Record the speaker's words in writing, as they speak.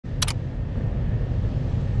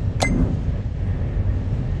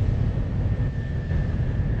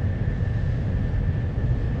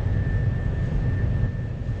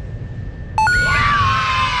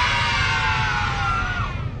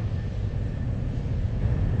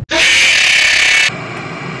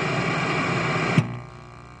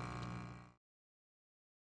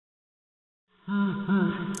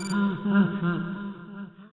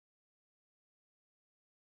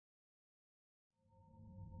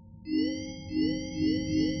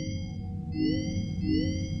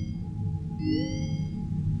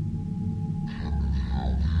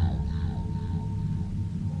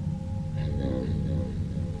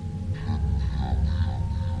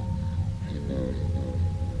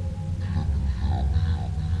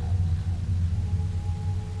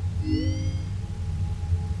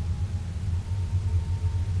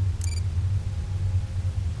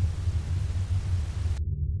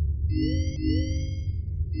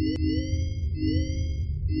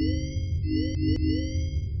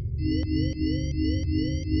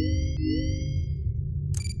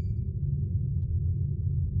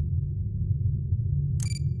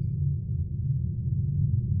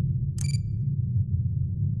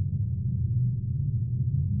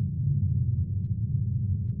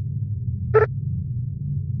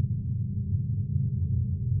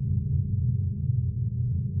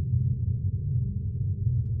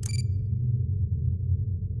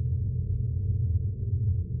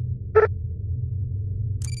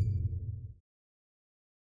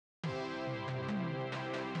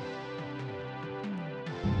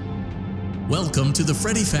Welcome to the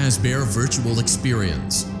Freddy Fazbear Virtual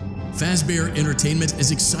Experience. Fazbear Entertainment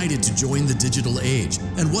is excited to join the digital age,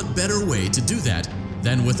 and what better way to do that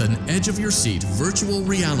than with an edge-of-your-seat virtual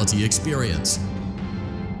reality experience.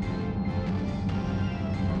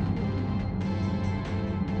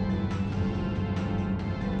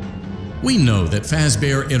 We know that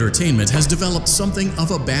Fazbear Entertainment has developed something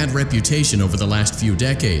of a bad reputation over the last few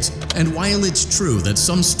decades, and while it's true that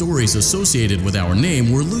some stories associated with our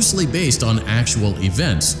name were loosely based on actual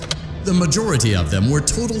events, the majority of them were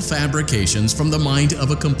total fabrications from the mind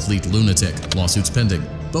of a complete lunatic, lawsuits pending.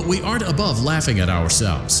 But we aren't above laughing at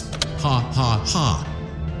ourselves. Ha ha ha.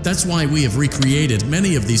 That's why we have recreated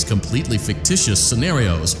many of these completely fictitious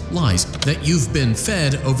scenarios, lies, that you've been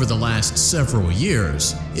fed over the last several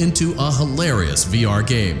years into a hilarious VR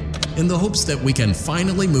game, in the hopes that we can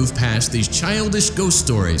finally move past these childish ghost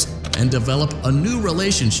stories and develop a new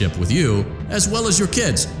relationship with you, as well as your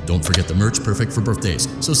kids. Don't forget the merch, perfect for birthdays.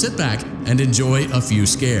 So sit back and enjoy a few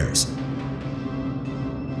scares.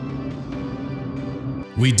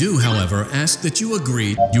 We do, however, ask that you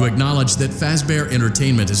agree, you acknowledge that Fazbear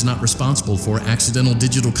Entertainment is not responsible for accidental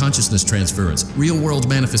digital consciousness transference, real-world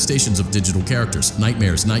manifestations of digital characters,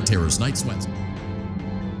 nightmares, night terrors, night sweats.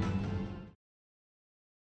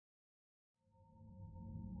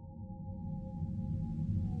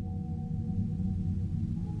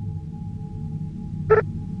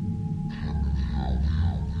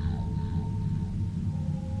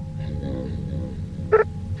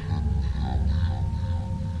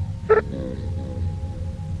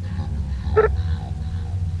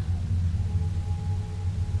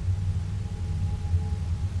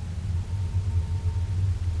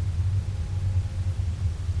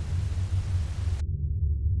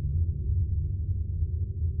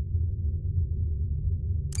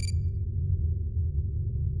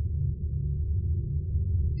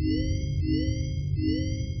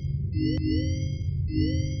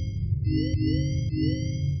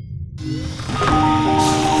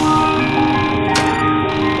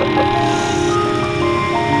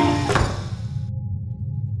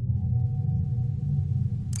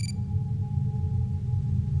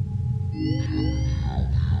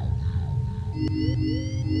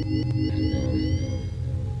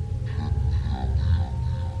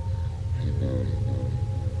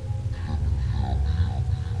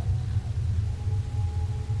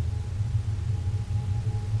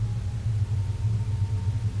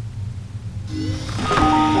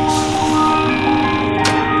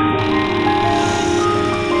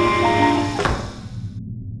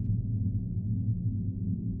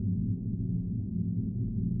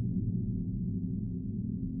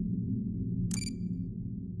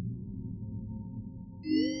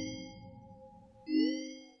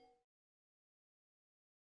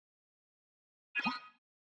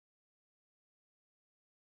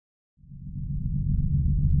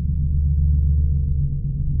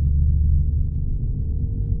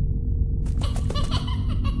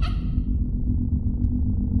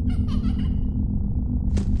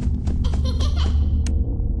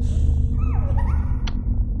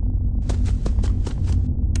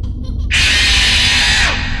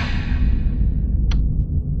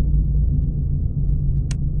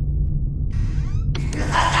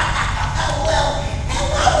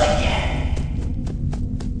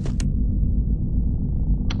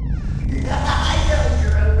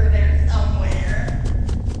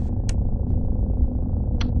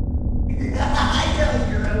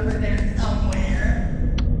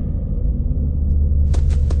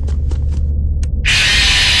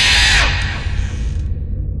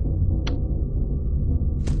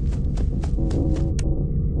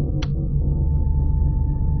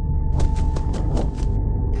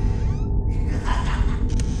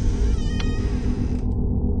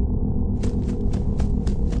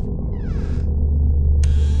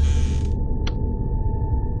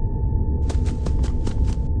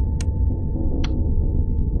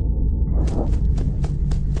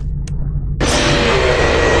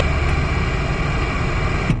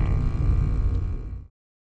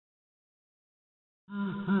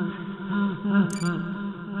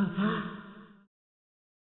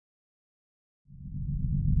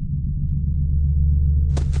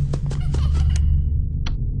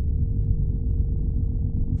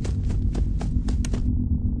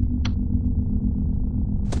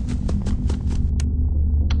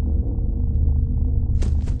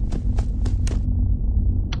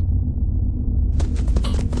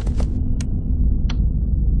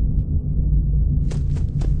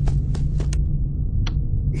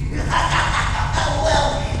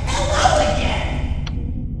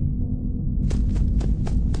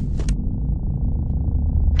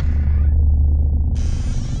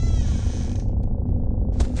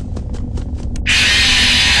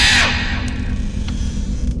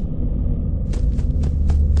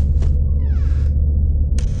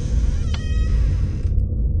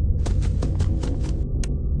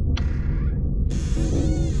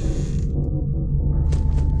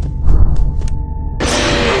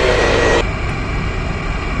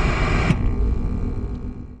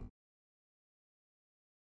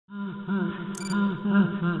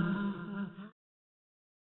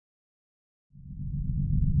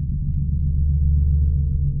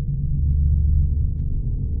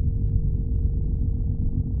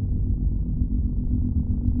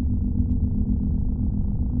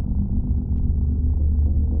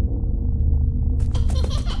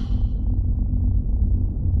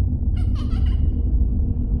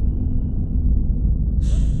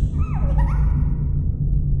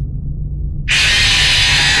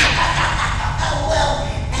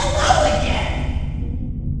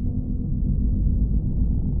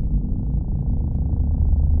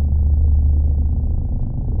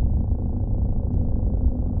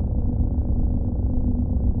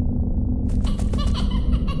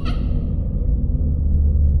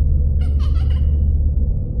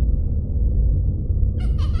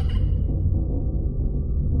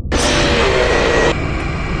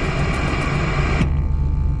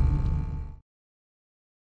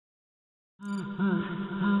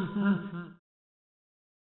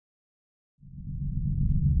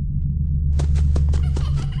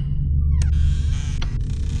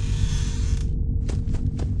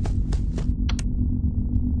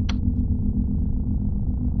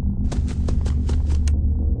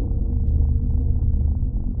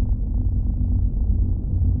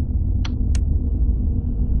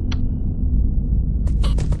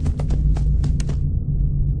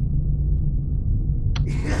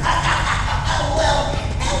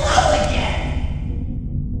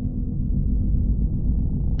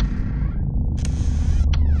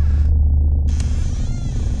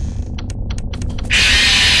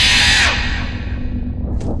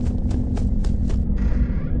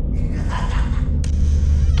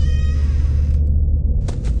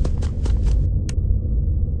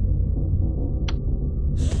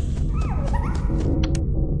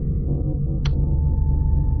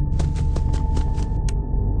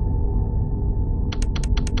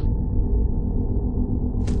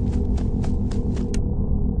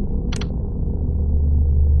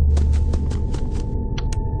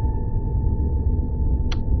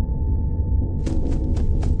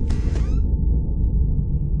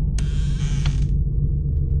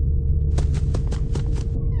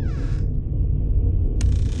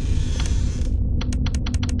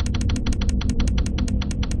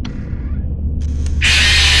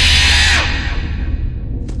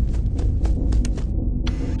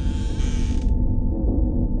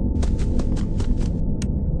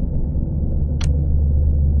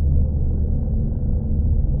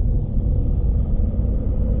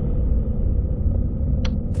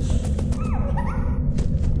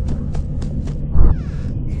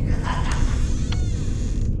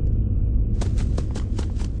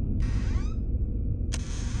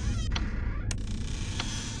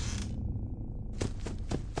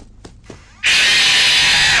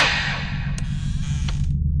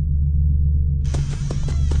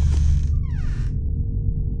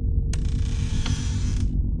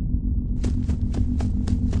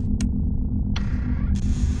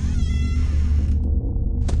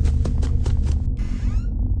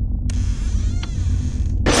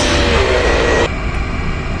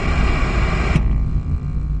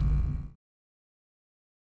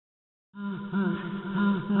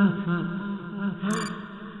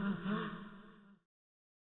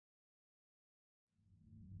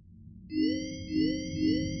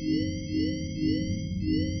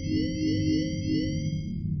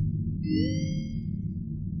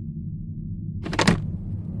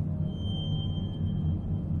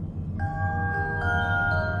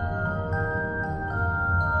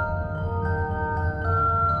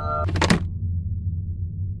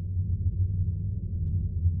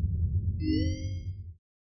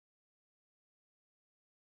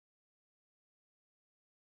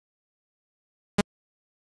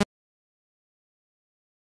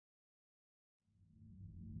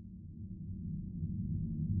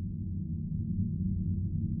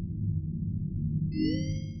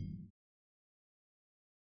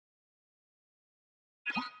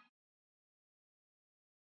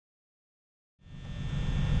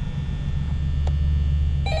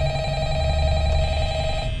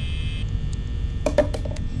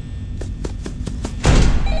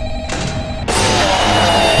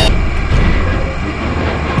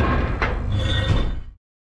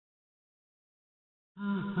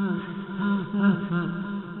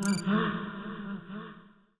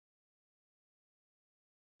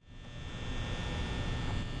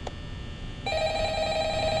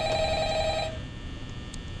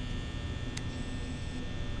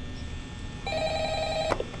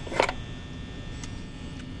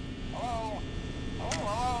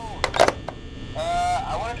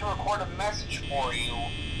 For you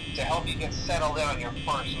to help you get settled in on your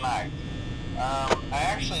first night. I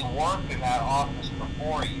actually worked in that office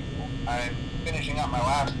before you. I'm finishing up my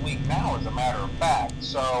last week now, as a matter of fact,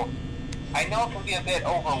 so I know it can be a bit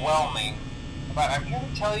overwhelming, but I'm here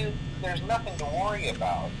to tell you there's nothing to worry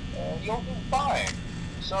about. You'll do fine.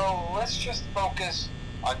 So let's just focus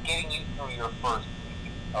on getting you through your first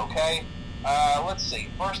week, okay? Let's see.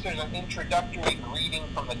 First, there's an introductory greeting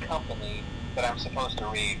from the company that I'm supposed to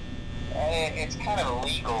read. It's kind of a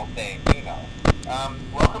legal thing, you know.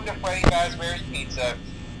 Welcome to Freddy Fazbear's Pizza,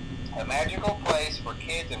 a magical place for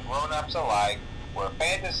kids and grown-ups alike, where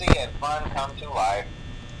fantasy and fun come to life.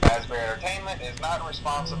 Fazbear Entertainment is not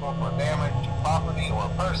responsible for damage to property or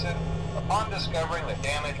person. Upon discovering that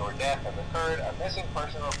damage or death has occurred, a missing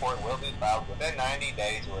person report will be filed within 90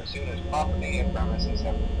 days or as soon as property and premises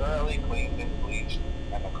have been thoroughly cleaned and bleached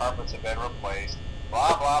and the carpets have been replaced.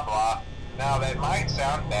 Blah, blah, blah. Now, that might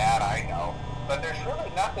sound bad, I know, but there's really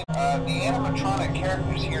nothing. The animatronic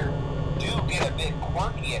characters here do get a bit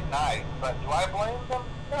quirky at night, but do I blame them?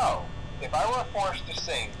 No. If I were forced to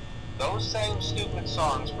sing those same stupid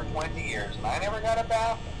songs for 20 years and I never got a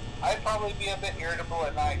bath, I'd probably be a bit irritable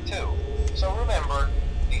at night too. So remember,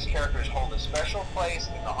 these characters hold a special place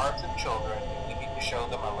in the hearts of children and we need to show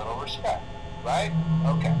them a little respect, right?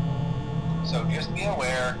 Okay. So just be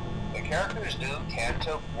aware, the characters do tend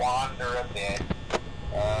to wander a bit.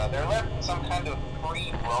 They're left in some kind of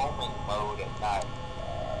free roaming mode at night.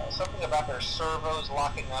 Something about their servos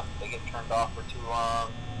locking up if they get turned off for too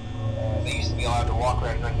long. They used to be allowed to walk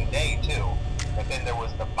around during the day too, but then there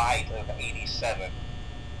was the bite of 87.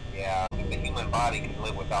 Yeah, I think the human body can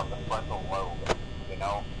live without the frontal lobe, you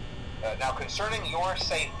know? Now, concerning your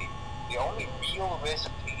safety, the only real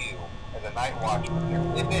risk to you as a night watchman here,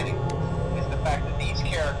 if any, is the fact that these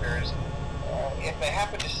characters, if they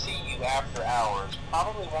happen to see you after hours,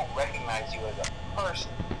 probably won't recognize you as a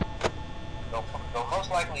person. They'll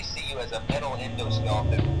most likely see you as a metal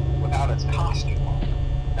endoskeleton without its costume on.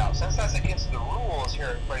 Now, since that's against the rules here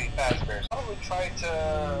at Freddy Fazbear's, I'll probably try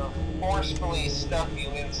to forcefully stuff you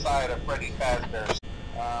inside of Freddy Fazbear's.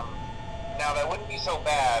 Now, that wouldn't be so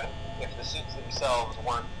bad if the suits themselves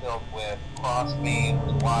weren't filled with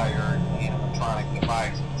cross-beams, wired, animatronic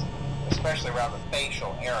devices, especially around the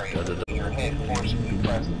facial area. Your head forcibly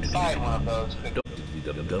pressed inside one of those could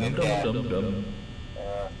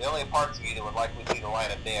the only parts of you that would likely see the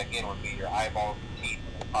light of day again would be your eyeballs and teeth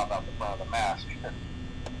when they pop out the front of the mask.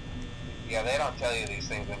 Yeah, they don't tell you these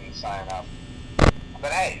things when you sign up.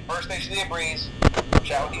 But hey, first station of the breeze.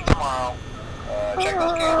 Chat with you tomorrow. Check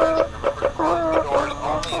those cameras. Remember to close the doors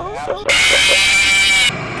only in absolute